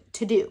are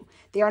to do.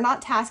 They are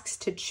not tasks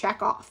to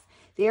check off.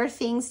 They are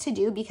things to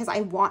do because I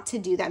want to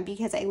do them,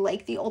 because I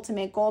like the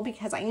ultimate goal,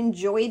 because I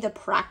enjoy the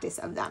practice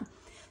of them.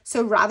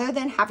 So rather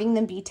than having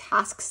them be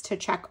tasks to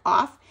check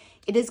off,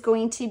 it is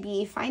going to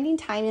be finding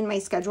time in my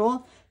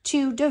schedule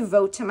to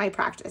devote to my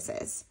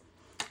practices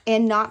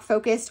and not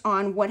focused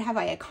on what have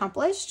I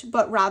accomplished,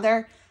 but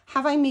rather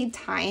have I made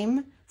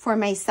time for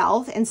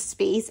myself and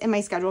space in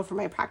my schedule for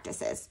my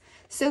practices.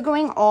 So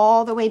going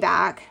all the way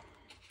back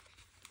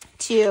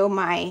to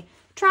my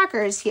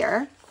trackers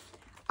here,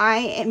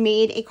 I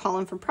made a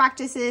column for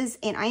practices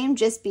and I am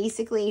just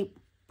basically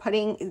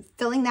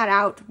filling that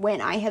out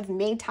when I have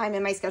made time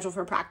in my schedule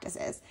for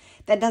practices.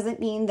 That doesn't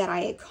mean that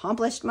I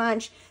accomplished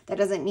much. That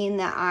doesn't mean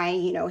that I,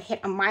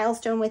 hit a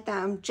milestone with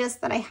them,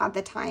 just that I had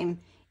the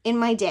time in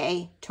my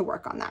day to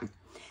work on them.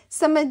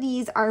 Some of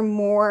these are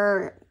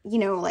more,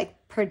 like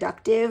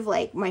productive,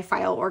 like my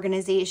file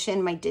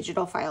organization, my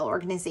digital file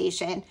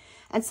organization,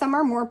 and some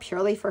are more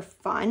purely for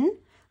fun,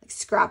 like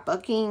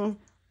scrapbooking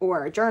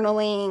or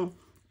journaling,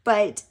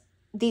 but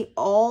they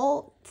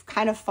all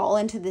kind of fall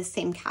into the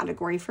same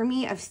category for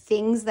me of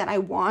things that I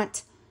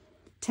want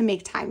to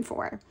make time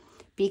for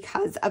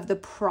because of the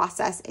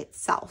process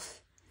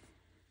itself.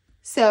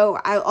 So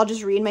I'll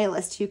just read my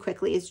list to you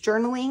quickly. It's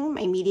journaling,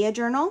 my media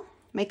journal,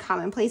 my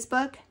commonplace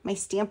book, my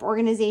stamp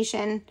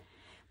organization,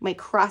 my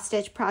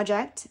cross-stitch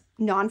project,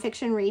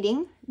 nonfiction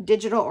reading,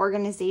 digital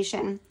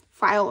organization,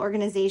 file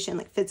organization,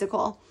 like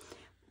physical,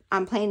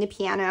 playing the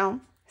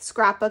piano,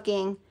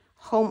 scrapbooking,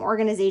 home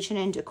organization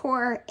and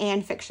decor,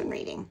 and fiction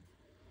reading.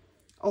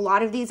 A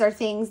lot of these are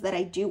things that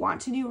I do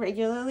want to do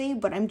regularly,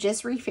 but I'm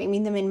just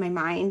reframing them in my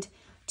mind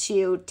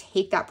to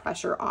take that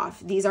pressure off.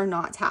 These are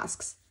not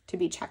tasks to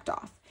be checked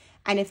off.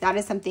 And if that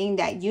is something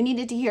that you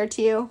needed to hear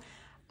too,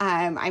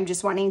 I'm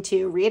just wanting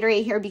to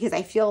reiterate here because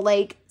I feel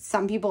like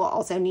some people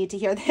also need to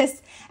hear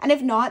this. And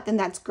if not, then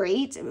that's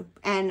great.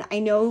 And I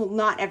know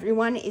not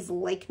everyone is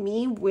like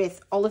me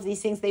with all of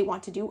these things they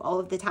want to do all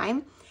of the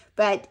time,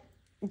 but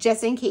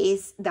just in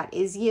case that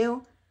is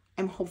you,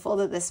 I'm hopeful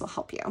that this will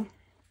help you.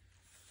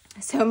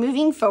 So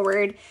moving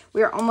forward,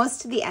 we're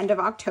almost to the end of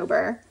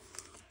October.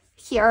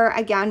 Here,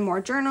 again,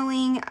 more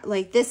journaling.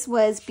 Like this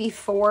was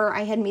before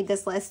I had made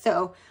this list,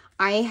 so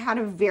I had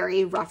a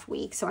very rough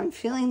week. So I'm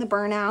feeling the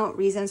burnout,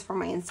 reasons for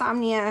my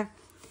insomnia,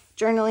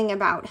 journaling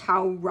about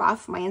how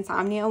rough my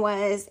insomnia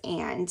was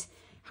and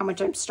how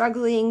much I'm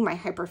struggling, my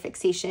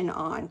hyperfixation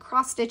on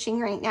cross-stitching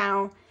right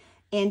now,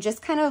 and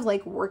just kind of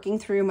like working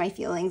through my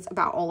feelings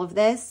about all of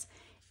this,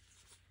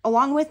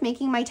 along with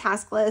making my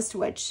task list,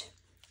 which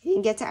I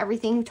didn't get to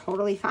everything,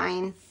 totally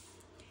fine.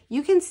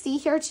 You can see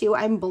here too,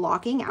 I'm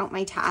blocking out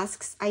my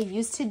tasks. I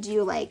used to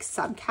do like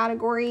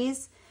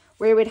subcategories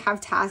where I would have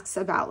tasks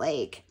about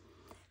like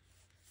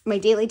my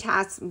daily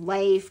tasks,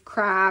 life,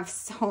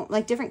 crafts, home,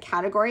 like different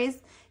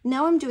categories.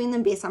 Now I'm doing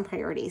them based on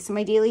priorities. So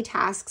my daily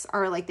tasks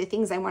are like the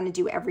things I want to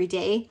do every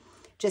day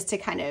just to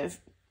kind of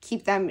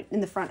keep them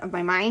in the front of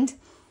my mind.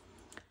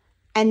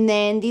 And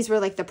then these were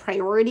like the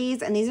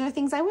priorities, and these are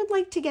things I would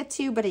like to get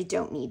to, but I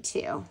don't need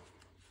to.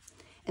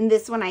 And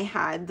this one I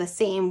had the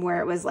same where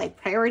it was like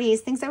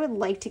priorities, things I would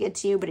like to get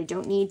to, but I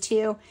don't need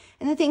to.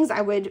 And the things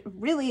I would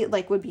really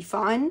like would be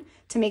fun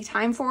to make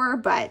time for,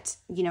 but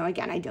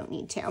again, I don't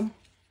need to.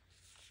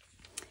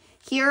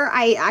 Here,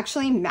 I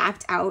actually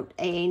mapped out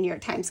a New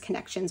York Times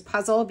Connections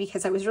puzzle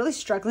because I was really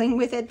struggling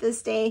with it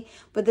this day,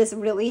 but this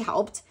really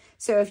helped.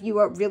 So if you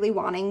are really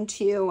wanting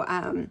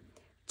to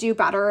do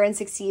better and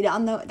succeed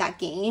on that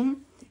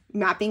game,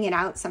 mapping it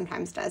out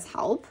sometimes does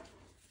help.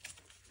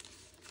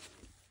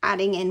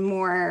 Adding in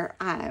more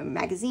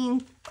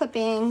magazine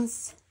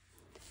clippings.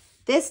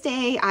 This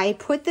day, I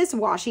put this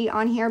washi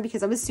on here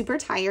because I was super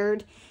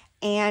tired,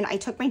 and I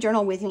took my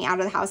journal with me out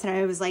of the house, and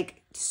I was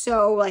like,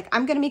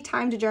 I'm going to make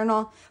time to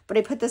journal, but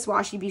I put this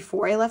washi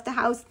before I left the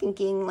house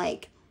thinking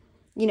like,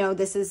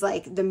 this is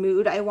like the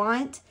mood I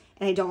want,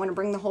 and I don't want to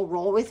bring the whole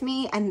roll with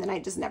me, and then I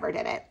just never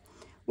did it,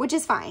 which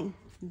is fine.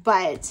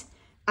 But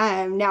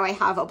now I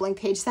have a blank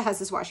page that has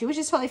this washi, which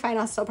is totally fine.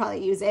 I'll still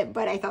probably use it,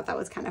 but I thought that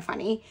was kind of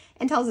funny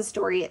and tells a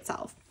story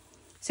itself.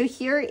 So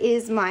here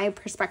is my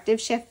perspective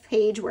shift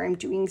page where I'm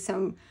doing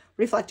some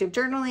reflective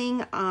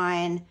journaling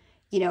on,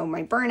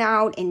 my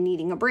burnout and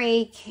needing a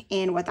break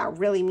and what that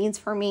really means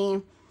for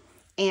me.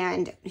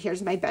 And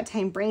here's my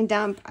bedtime brain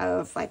dump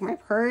of like my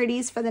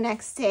priorities for the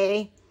next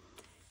day,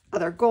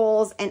 other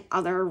goals, and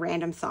other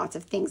random thoughts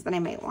of things that I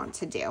might want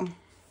to do.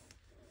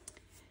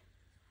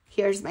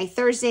 Here's my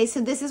Thursday.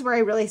 So this is where I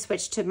really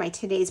switched to my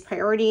today's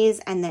priorities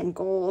and then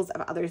goals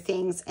of other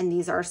things. And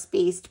these are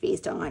spaced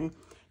based on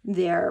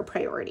their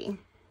priority.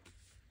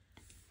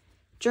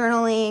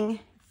 Journaling.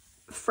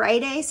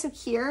 Friday. So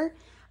here,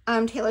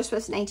 Taylor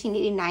Swift's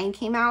 1989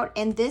 came out.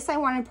 And this I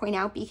want to point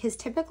out because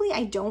typically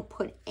I don't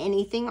put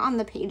anything on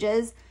the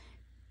pages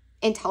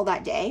until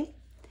that day.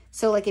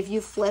 So like if you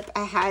flip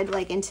ahead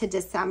like into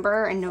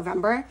December and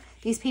November,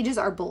 these pages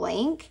are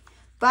blank.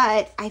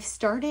 But I've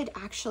started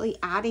actually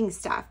adding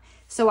stuff.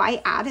 So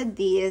I added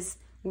these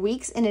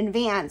weeks in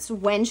advance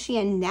when she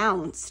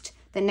announced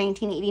that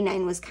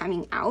 1989 was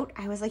coming out.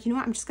 I was like, you know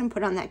what? I'm just going to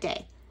put it on that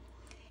day.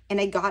 And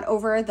I got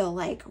over the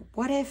like,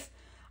 what if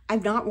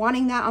I'm not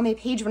wanting that on my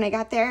page when I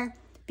got there?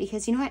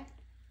 Because you know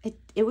what?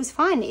 It was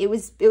fun. It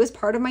was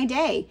part of my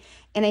day.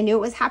 And I knew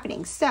it was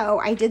happening. So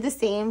I did the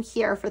same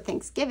here for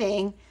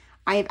Thanksgiving.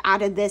 I've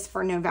added this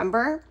for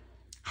November.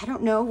 I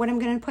don't know what I'm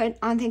going to put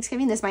on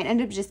Thanksgiving. This might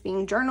end up just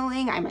being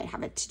journaling. I might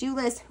have a to-do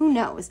list. Who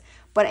knows?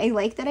 But I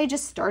like that I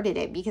just started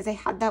it because I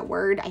had that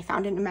word. I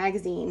found it in a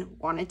magazine,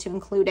 wanted to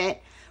include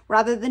it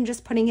rather than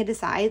just putting it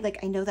aside.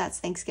 Like, I know that's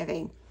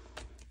Thanksgiving.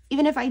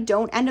 even if I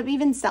don't end up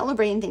even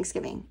celebrating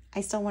Thanksgiving,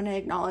 I still want to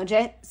acknowledge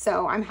it.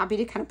 So I'm happy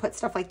to kind of put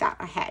stuff like that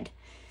ahead.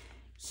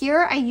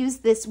 Here I use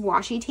this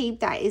washi tape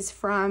that is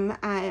from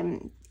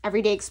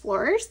Everyday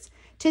Explorers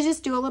to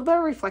just do a little bit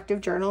of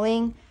reflective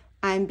journaling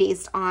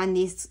based on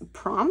these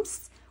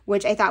prompts,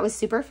 which I thought was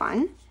super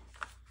fun.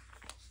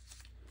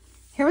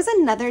 Here was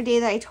another day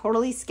that I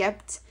totally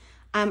skipped.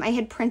 I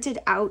had printed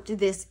out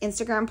this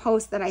Instagram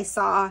post that I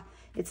saw.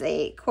 It's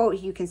a quote.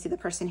 You can see the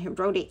person who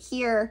wrote it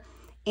here.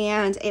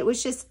 And it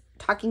was just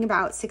talking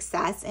about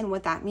success and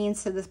what that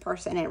means to this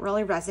person. It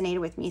really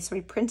resonated with me. So I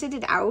printed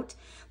it out,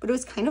 but it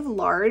was kind of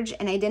large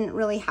and I didn't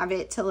really have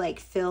it to like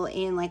fill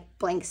in like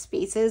blank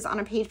spaces on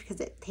a page because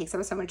it takes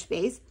up so much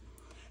space.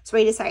 So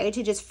I decided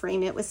to just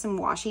frame it with some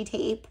washi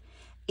tape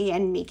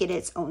and make it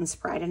its own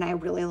spread. And I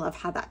really love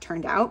how that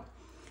turned out.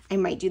 I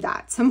might do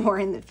that some more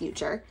in the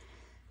future.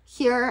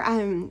 Here,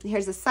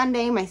 here's a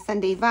Sunday, my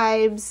Sunday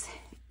vibes,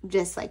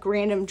 just like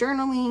random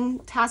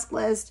journaling, task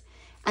list.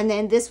 And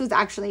then this was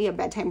actually a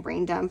bedtime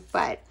brain dump,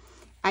 but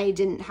I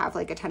didn't have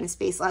like a ton of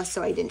space left,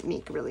 so I didn't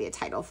make really a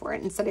title for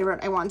it. Instead, I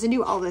wrote, I wanted to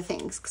do all the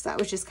things because that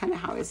was just kind of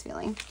how I was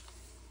feeling.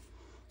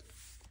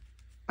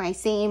 My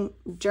same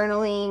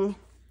journaling,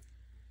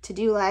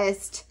 to-do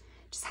list,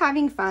 just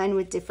having fun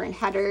with different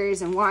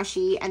headers and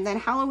washi. And then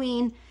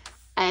Halloween,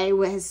 I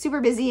was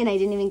super busy and I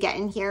didn't even get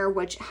in here,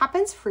 which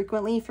happens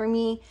frequently for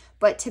me,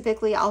 but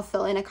typically I'll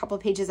fill in a couple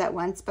pages at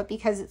once. But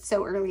because it's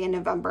so early in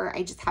November,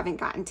 I just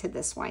haven't gotten to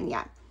this one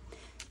yet.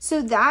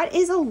 So that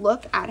is a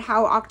look at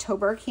how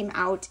October came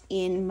out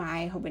in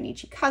my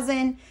Hobonichi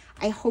Cousin.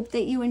 I hope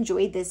that you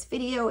enjoyed this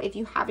video. If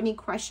you have any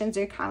questions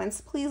or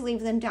comments, please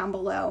leave them down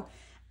below.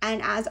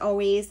 And as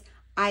always,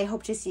 I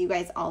hope to see you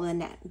guys all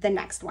in the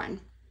next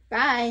one.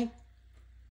 Bye.